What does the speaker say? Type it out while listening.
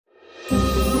Yo,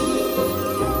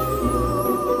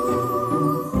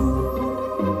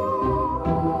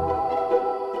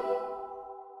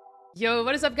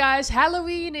 what is up guys?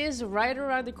 Halloween is right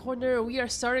around the corner. We are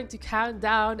starting to count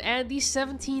down, and the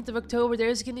 17th of October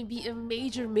there's going to be a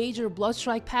major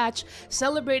Bloodstrike patch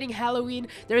celebrating Halloween.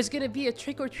 There's going to be a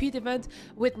trick-or-treat event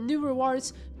with new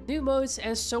rewards, new modes,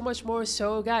 and so much more.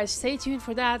 So guys, stay tuned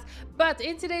for that. But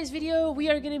in today's video we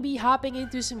are going to be hopping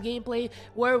into some gameplay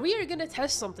where we are going to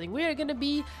test something. We are going to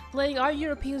be playing our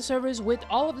European servers with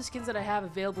all of the skins that I have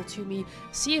available to me,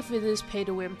 see if it is pay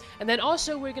to win, and then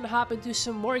also we're going to hop into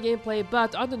some more gameplay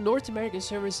but on the North American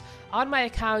servers on my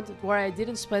account where I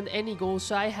didn't spend any gold,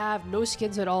 so I have no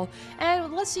skins at all,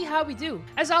 and let's see how we do.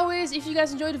 As always, if you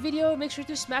guys enjoyed the video, make sure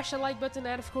to smash that like button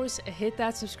and of course hit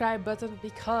that subscribe button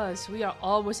because we are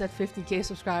almost at 15k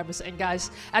subscribers. And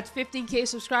guys, at 15k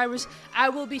subscribers I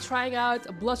will be trying out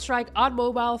Bloodstrike on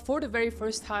mobile for the very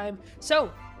first time,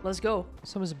 so let's go.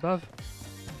 Someone's above.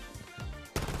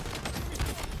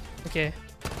 Okay,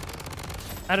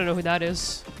 I don't know who that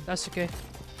is. That's okay.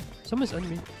 Someone's on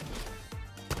me.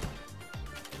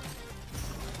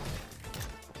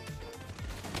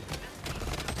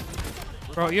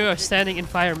 Bro, you're standing in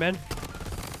fire, man.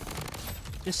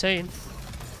 Just saying.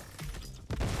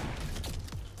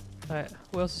 Alright,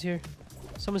 who else is here?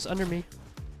 Someone's under me.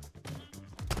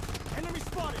 Enemy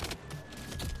spotted.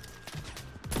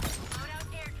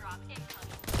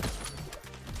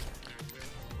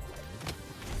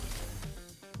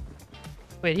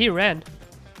 Wait, he ran.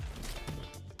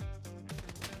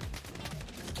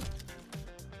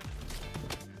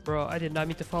 Bro, I did not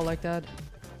mean to fall like that.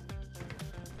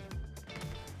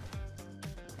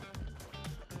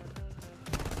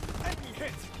 Enemy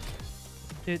hit.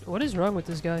 Dude, what is wrong with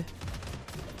this guy?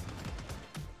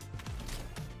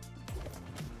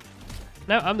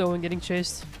 Now I'm the one getting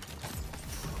chased.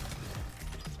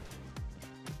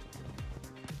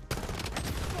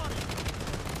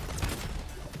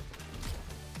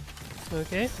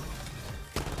 Okay.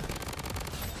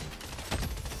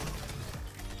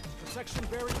 Protection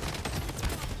buried.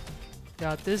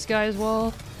 Got this guy as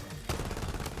well.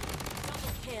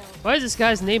 Why is this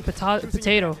guy's name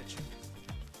Potato?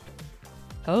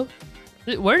 Oh?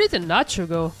 Where did the nacho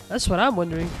go? That's what I'm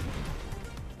wondering.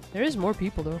 There is more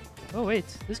people though. Oh wait,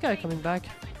 this guy coming back.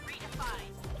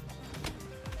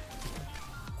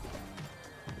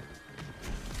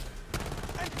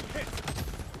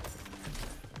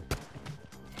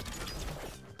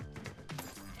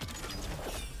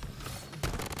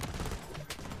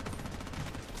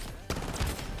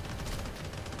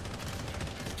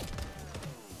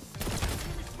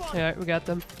 Alright, we got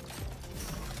them.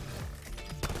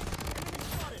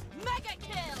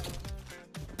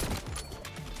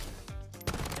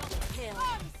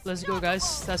 Let's go,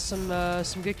 guys. That's some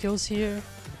good kills here.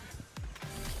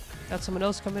 Got someone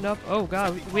else coming up. Oh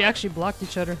god, we actually blocked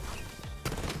each other.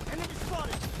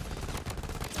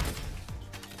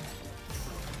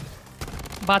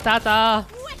 Batata!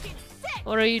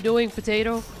 What are you doing,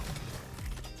 Potato?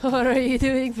 What are you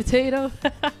doing, Potato?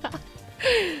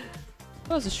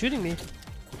 Who else is shooting me?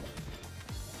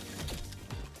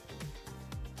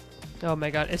 Oh my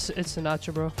god, it's a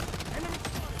nacho, bro.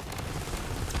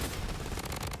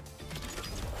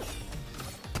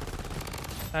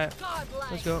 Alright,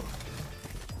 let's go.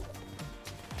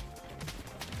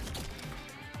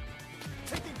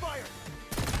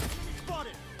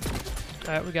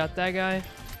 Alright, we got that guy.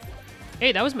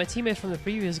 Hey, that was my teammate from the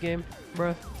previous game,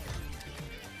 bro.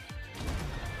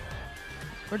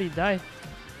 Where did he die?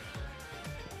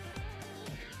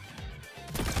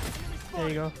 There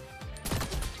you go.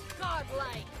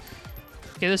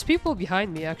 Okay, there's people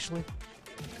behind me actually.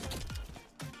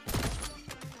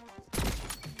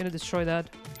 Gonna destroy that.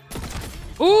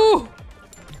 Ooh!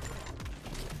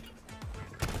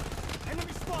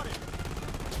 Enemy spotted.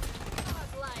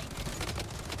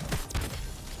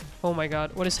 Oh my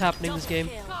god, what is happening in this game?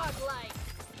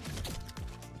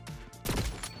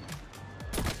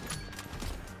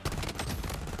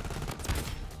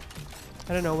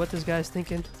 I don't know what this guy's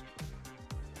thinking.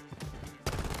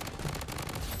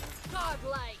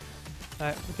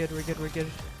 Alright, we're good.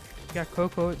 We got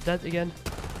Coco dead again.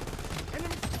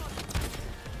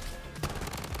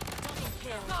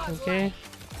 Okay.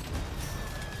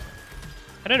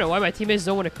 I don't know why my teammates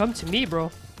don't want to come to me, bro.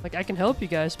 Like, I can help you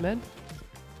guys, man.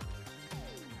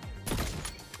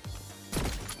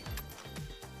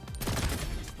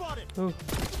 Ooh.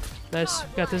 Nice.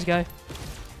 Got this guy.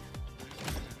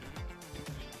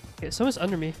 Okay, someone's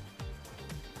under me.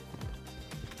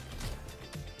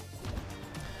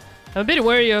 I'm a bit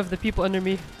wary of the people under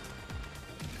me.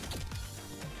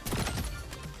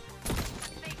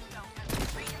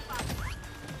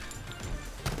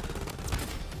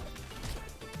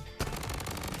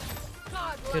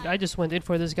 Good, I just went in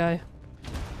for this guy.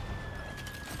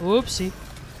 Whoopsie.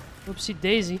 Whoopsie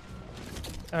daisy.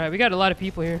 Alright, we got a lot of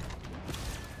people here.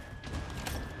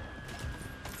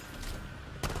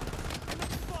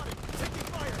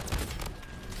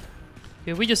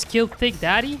 Did we just kill Thick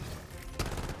Daddy?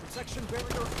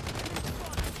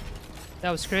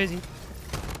 That was crazy.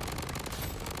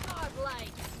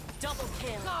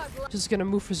 Just gonna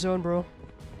move for zone, bro.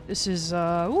 This is,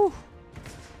 ooh.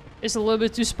 It's a little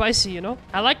bit too spicy, you know?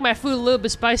 I like my food a little bit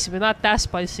spicy, but not that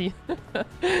spicy.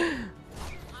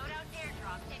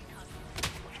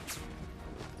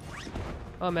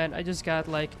 Oh man, I just got,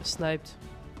 like, sniped.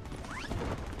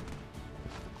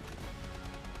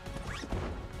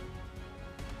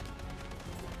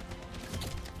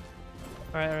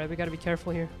 Alright, we gotta be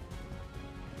careful here.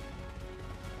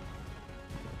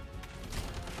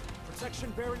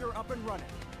 Protection barrier up and running.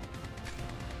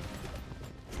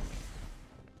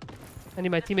 I need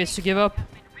my teammates to give up.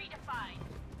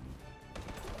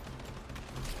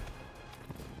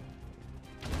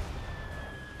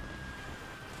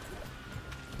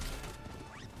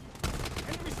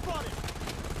 Enemy spotted.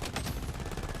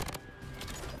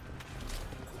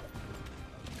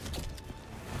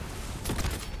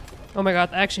 Oh my god,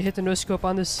 I actually hit the no scope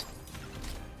on this.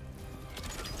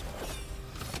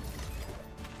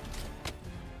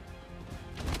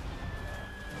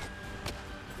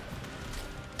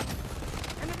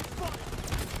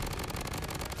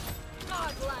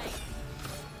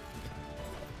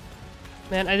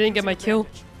 Man, I didn't get my kill.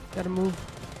 Gotta move.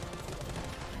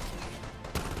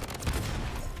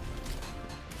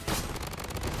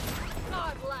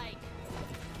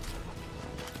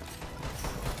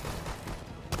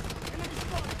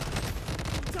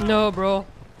 No, bro.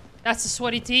 That's a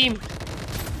sweaty team.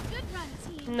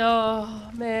 No,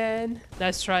 man.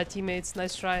 Nice try, teammates.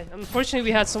 Nice try. Unfortunately,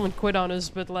 we had someone quit on us,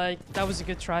 but like, that was a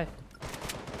good try.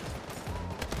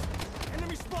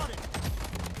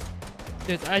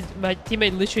 Dude, my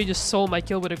teammate literally just stole my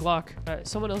kill with a Glock. Alright,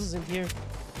 someone else is in here.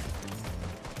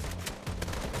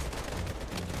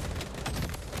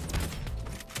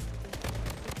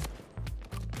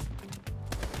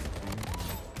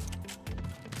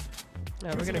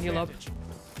 Yeah, we're gonna heal up.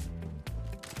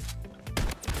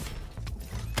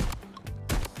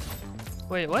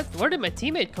 Wait, what? Where did my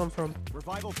teammate come from?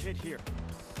 Revival kit here.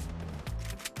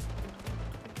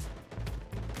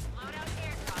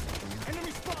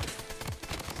 Enemy spotted.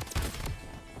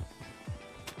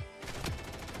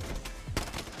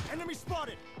 Enemy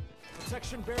spotted.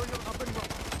 Protection barrier up and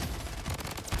running.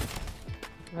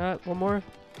 Alright, one more. Enemy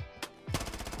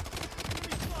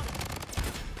spotted.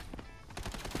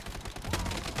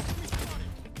 Enemy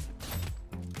spotted.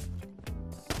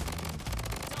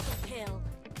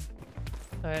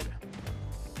 Alright.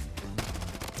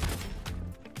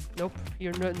 Nope,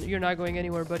 you're not going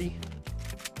anywhere, buddy.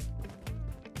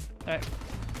 Alright.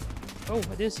 Oh,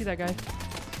 I didn't see that guy.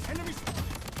 Enemy spotted.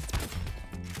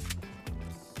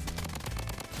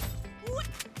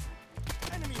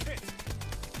 Enemy hit.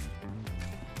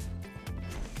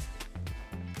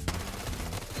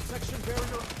 Protection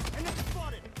barrier. Enemy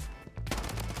spotted.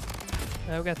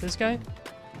 Alright, we got this guy.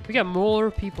 We got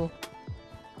more people.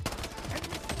 Enemy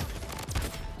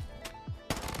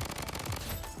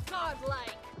spotted.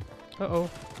 Uh-oh.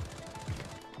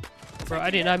 Bro, I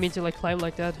did not mean to like climb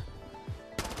like that.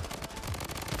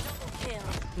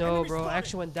 No, bro, I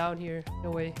actually went down here. No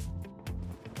way.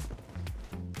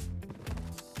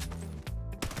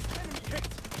 Enemy hit.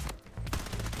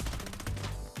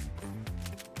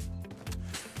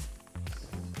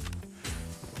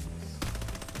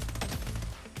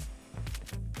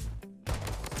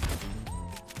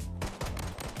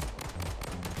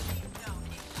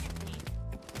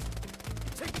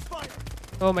 Take fire.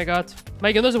 Oh my god.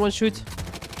 My gun doesn't want to shoot.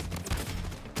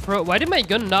 Bro, why did my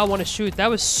gun not want to shoot? That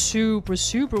was super,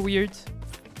 super weird.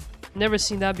 Never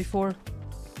seen that before.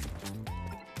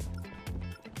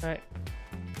 Alright.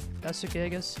 That's okay, I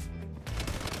guess.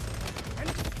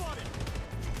 Enemy spotted.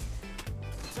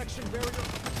 Protection barrier.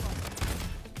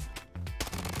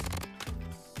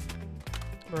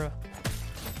 Bruh.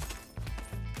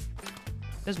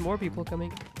 There's more people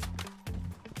coming.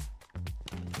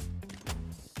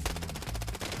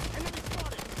 Enemy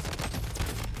spotted.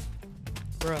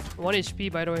 Bruh. 1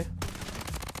 HP, by the way.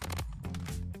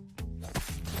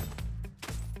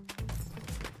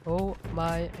 Oh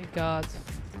my god.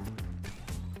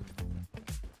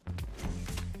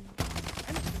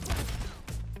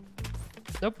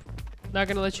 Nope. Not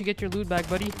gonna let you get your loot back,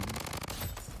 buddy.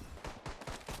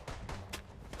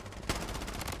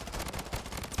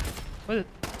 What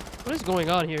is going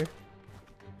on here?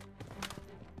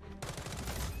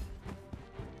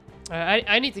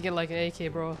 I need to get like an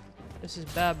AK, bro. This is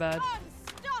bad.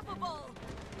 Unstoppable.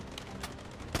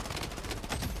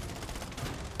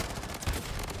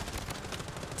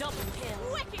 Double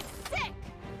kill. Wicked sick.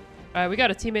 Alright, we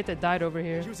got a teammate that died over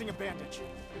here. Using a bandage.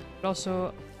 But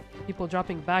also, people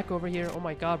dropping back over here. Oh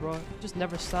my god, bro. It just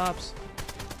never stops.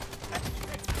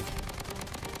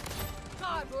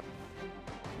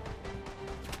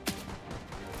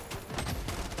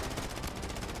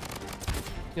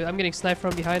 Dude, I'm getting sniped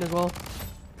from behind as well.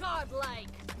 Godlike.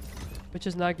 Which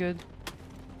is not good.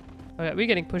 Oh yeah, we're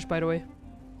getting pushed, by the way.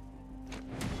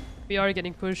 We are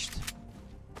getting pushed.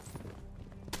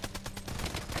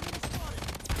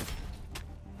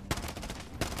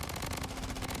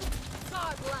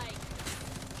 Godlike.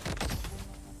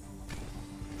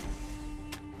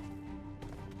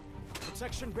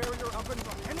 Protection barrier up and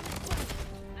running.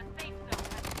 Enemy The safe zone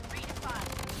has been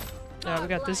redefined. Yeah, we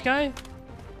got this guy.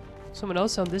 Someone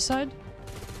else on this side.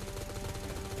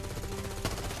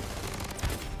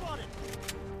 spotted.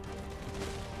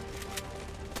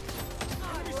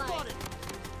 Enemy spotted.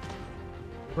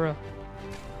 Bruh.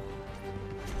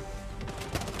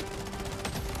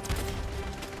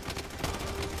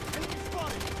 Enemy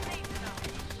spotted.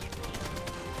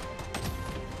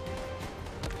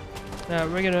 Yeah,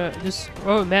 we're gonna just...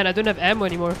 Oh man, I don't have ammo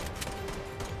anymore.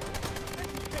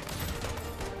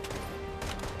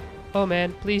 Oh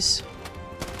man, please.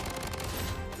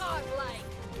 Godlike.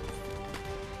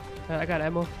 I got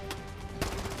ammo.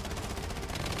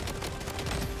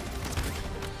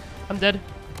 I'm dead.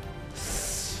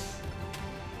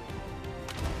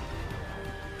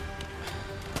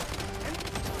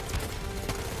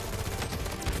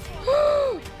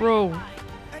 Bro.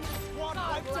 Enemy squad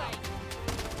wiped out. Godlike.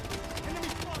 Enemy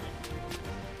spotted.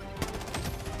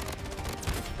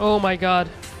 Oh my god.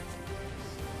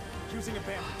 Using a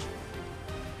bandage.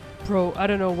 Bro, I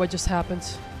don't know what just happened.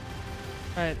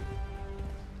 Alright.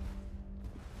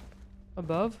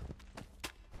 Above?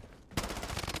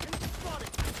 Enemy spotted.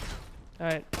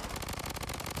 Alright.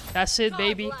 That's it,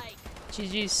 baby. Godlike.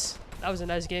 GG's. That was a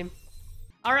nice game.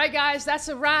 Alright guys, that's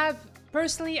a wrap.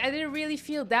 Personally, I didn't really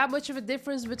feel that much of a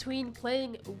difference between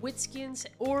playing with skins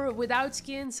or without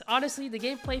skins. Honestly, the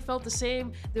gameplay felt the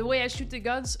same. The way I shoot the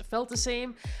guns felt the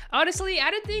same. Honestly, I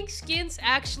don't think skins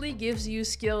actually gives you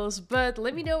skills, but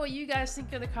let me know what you guys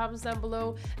think in the comments down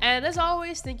below. And as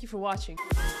always, thank you for watching.